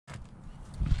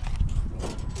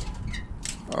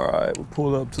All right, we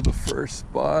pulled up to the first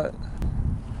spot.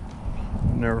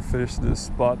 Never fished this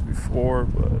spot before,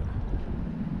 but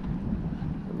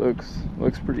it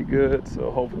looks pretty good. So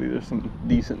hopefully there's some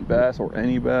decent bass or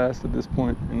any bass at this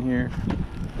point in here.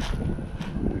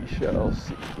 We shall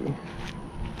see.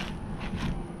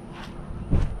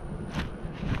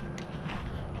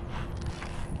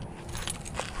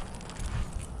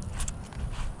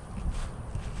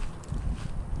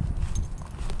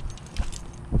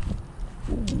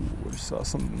 Ooh, I saw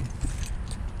something,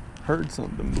 heard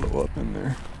something blow up in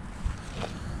there.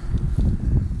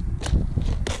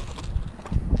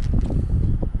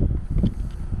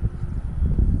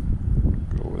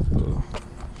 Go with the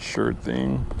sure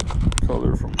thing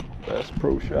color from Bass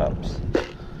Pro Shops.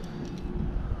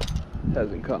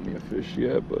 Hasn't caught me a fish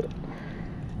yet, but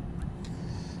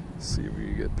let's see if we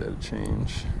can get that to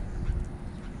change.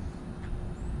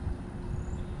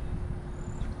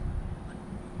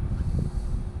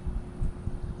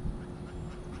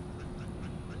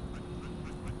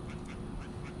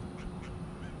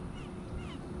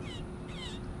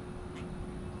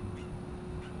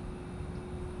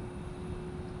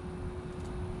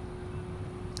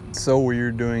 It's so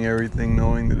weird doing everything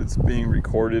knowing that it's being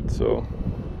recorded, so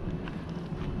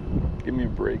give me a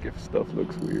break if stuff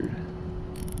looks weird.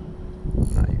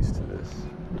 I'm not used to this.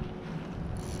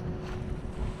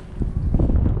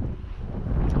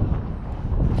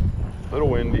 A little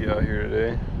windy out here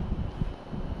today.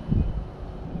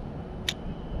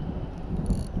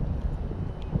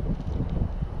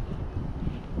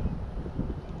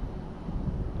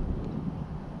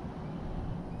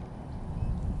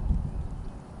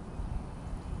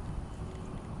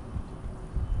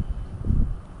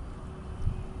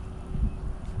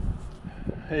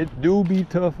 It do be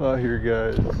tough out here,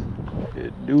 guys.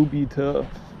 It do be tough.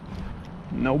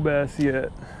 No bass yet.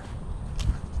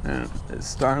 And it's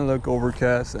starting to look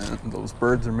overcast and those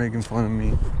birds are making fun of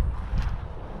me.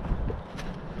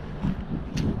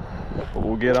 But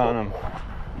we'll get on them.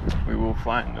 We will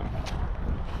find them.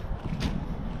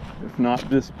 If not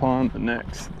this pond, the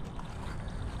next.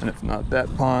 And if not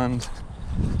that pond,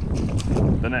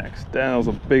 the next. Damn, that was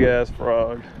a big ass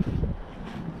frog.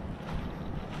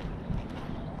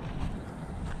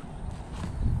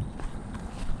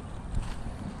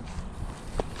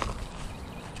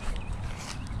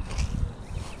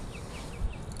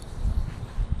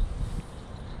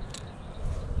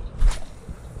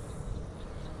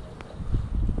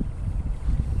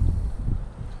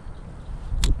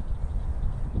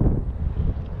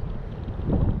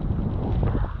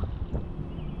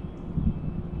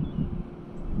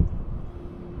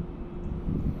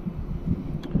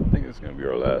 It's gonna be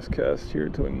our last cast here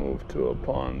till we move to a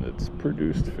pond that's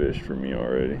produced fish for me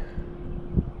already.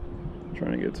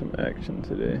 Trying to get some action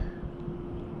today.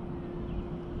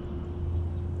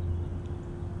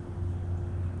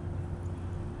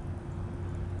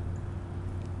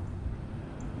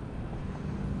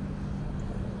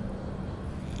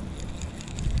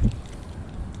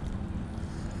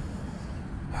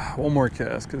 One more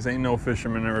cast, because ain't no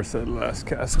fisherman ever said last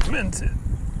cast meant it.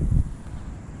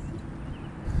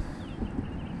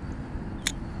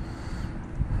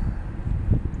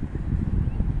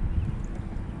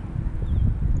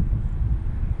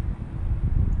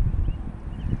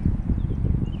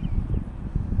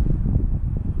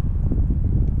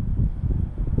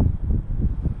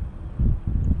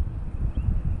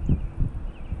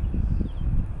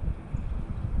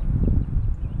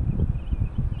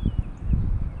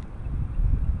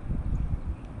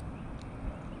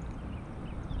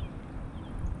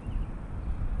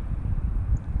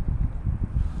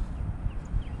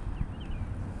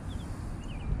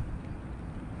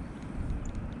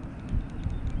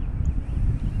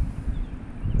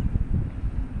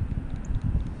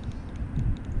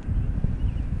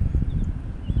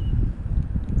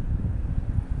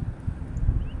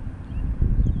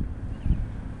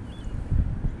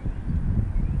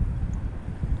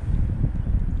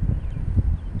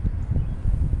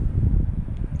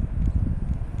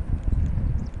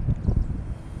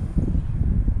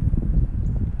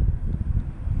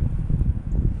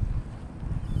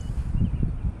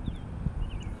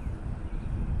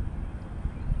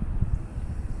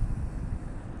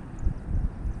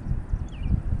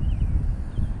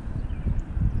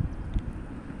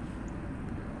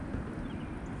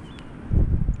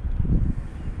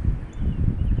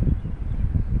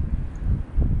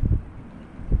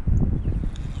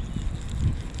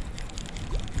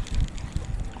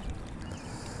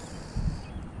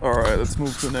 All right, let's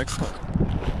move to the next one.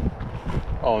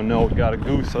 Oh no, we got a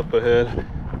goose up ahead.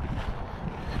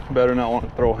 Better not want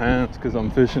to throw hands because I'm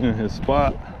fishing in his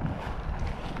spot.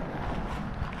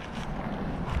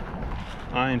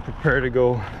 I ain't prepared to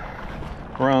go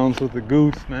rounds with the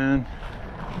goose, man.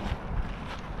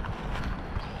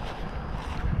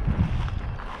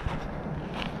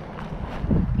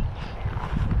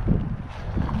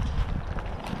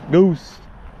 Goose.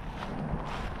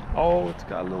 Oh, it's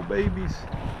got little babies.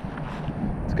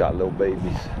 It's got little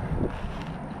babies.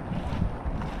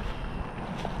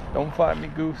 Don't fight me,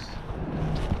 goose.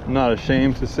 I'm not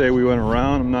ashamed to say we went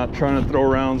around. I'm not trying to throw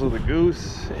rounds with a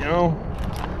goose, you know.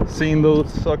 Seen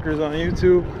those suckers on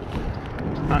YouTube.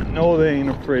 I know they ain't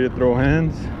afraid to throw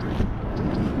hands.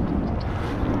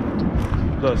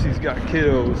 Plus, he's got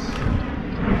kiddos.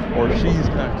 Or she's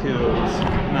got kiddos.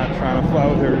 I'm not trying to fly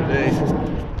with her today.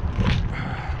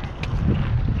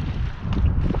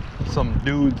 Some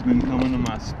dude's been coming to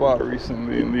my spot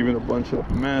recently and leaving a bunch of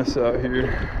mess out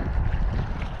here.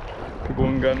 People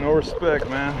ain't got no respect,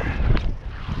 man.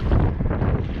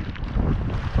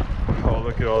 Oh,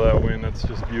 look at all that wind. That's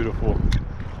just beautiful.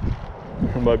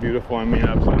 And by beautiful, I mean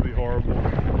absolutely horrible.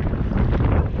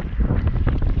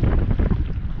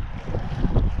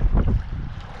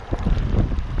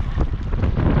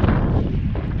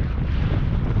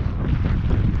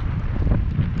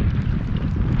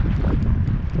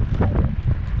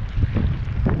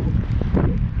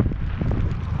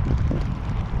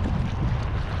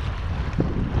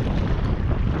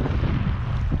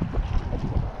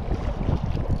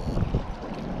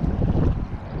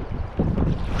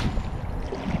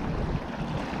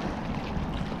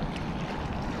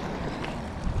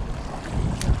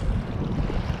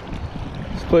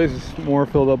 This place is more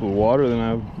filled up with water than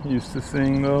I'm used to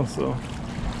seeing though, so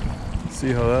let's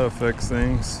see how that affects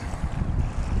things.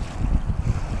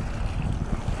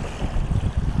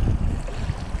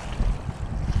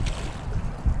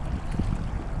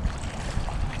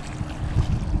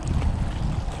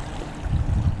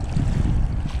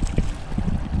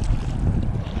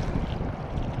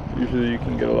 Usually you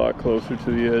can get a lot closer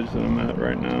to the edge than I'm at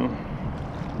right now.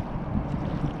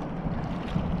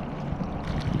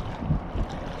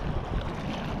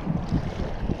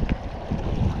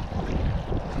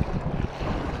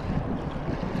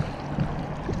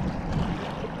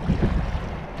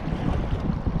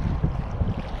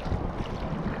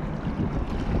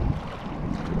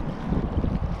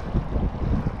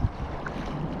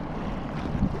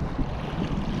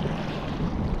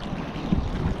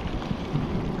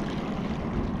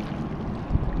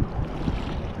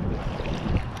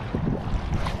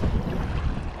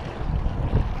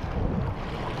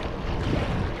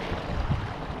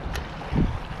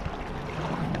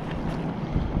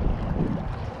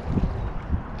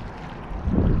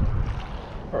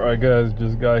 Alright guys,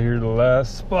 just got here to the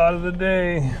last spot of the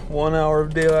day. 1 hour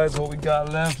of daylight is what we got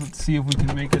left. Let's see if we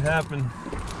can make it happen.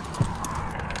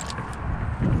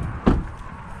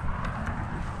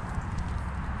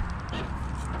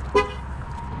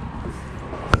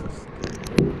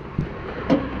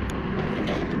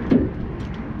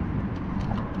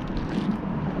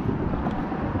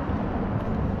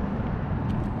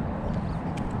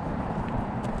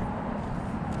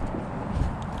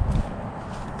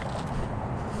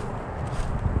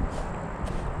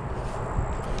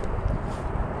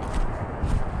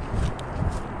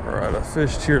 Alright, I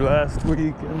fished here last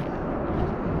week and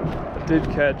I did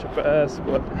catch a bass,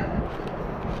 but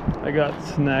I got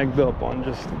snagged up on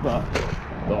just about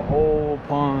the whole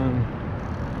pond.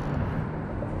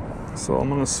 So I'm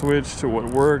gonna switch to what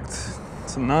worked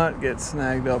to not get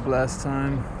snagged up last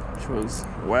time, which was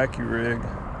wacky rig.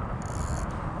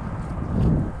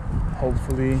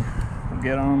 Hopefully we'll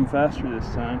get on them faster this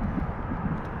time.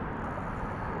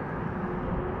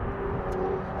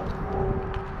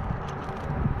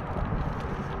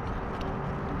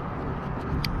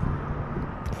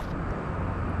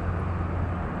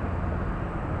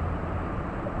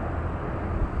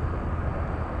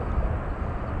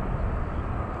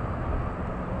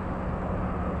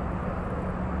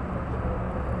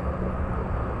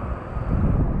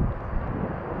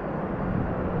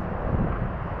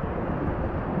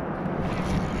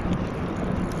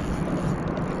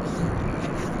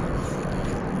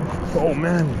 Oh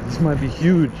man, this might be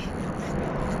huge.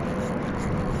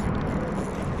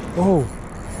 Oh.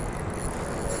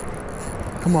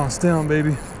 Come on, stay on,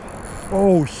 baby.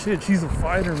 Oh shit, she's a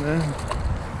fighter, man.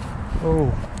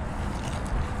 Oh.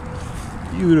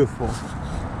 Beautiful.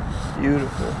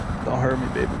 Beautiful. Don't hurt me,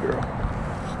 baby girl.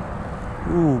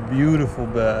 Ooh, beautiful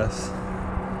bass.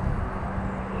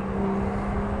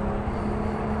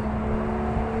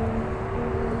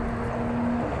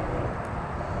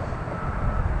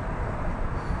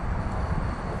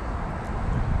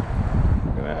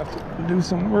 Do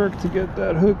some work to get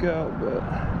that hook out, but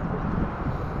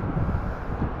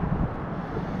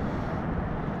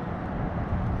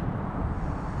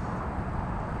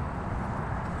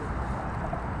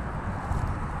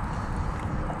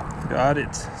Got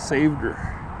it. Saved her.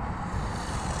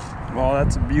 Oh,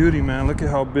 that's a beauty, man. Look at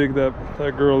how big that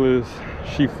girl is.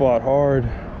 She fought hard.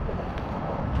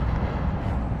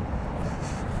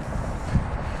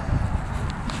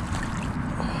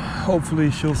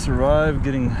 Hopefully she'll survive.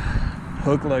 Getting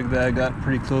hooked like that got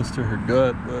pretty close to her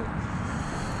gut, but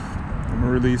I'm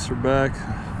gonna release her back.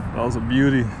 That was a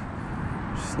beauty.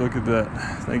 Just look at that.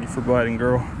 Thank you for biting,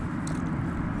 girl.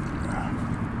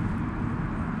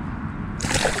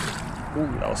 Ooh,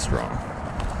 that was strong.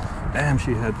 Damn,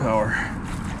 she had power.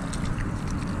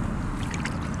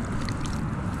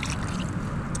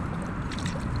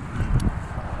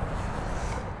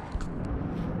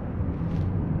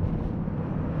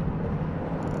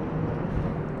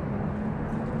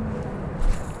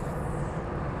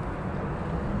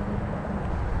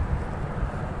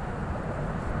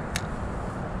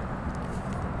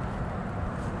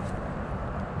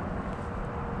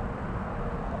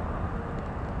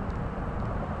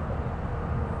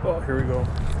 Oh, here we go.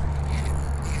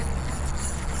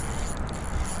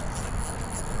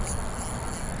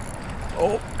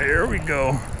 Oh, there we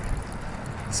go.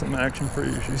 Some action for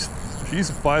you. She's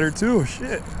a fighter too.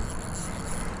 Shit.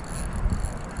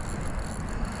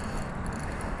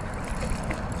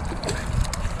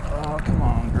 Oh, come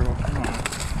on, girl. Come on.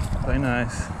 Play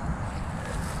nice.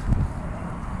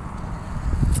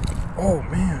 Oh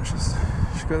man, she's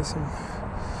got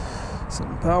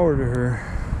some power to her.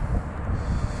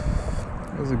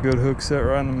 That was a good hook set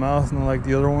right in the mouth, not like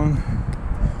the other one.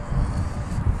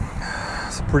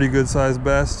 It's a pretty good sized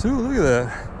bass too. Look at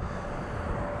that.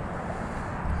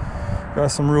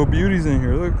 Got some real beauties in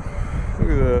here. Look at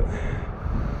that.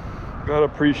 Gotta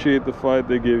appreciate the fight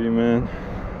they give you, man.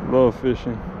 Love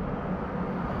fishing.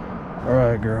 All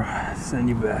right, girl, send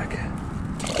you back.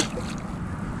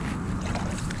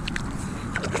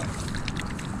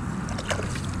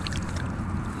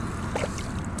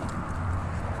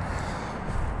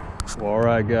 Well,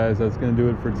 alright guys, that's gonna do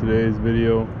it for today's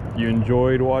video. If you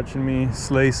enjoyed watching me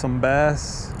slay some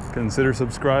bass, consider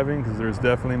subscribing because there's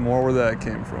definitely more where that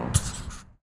came from.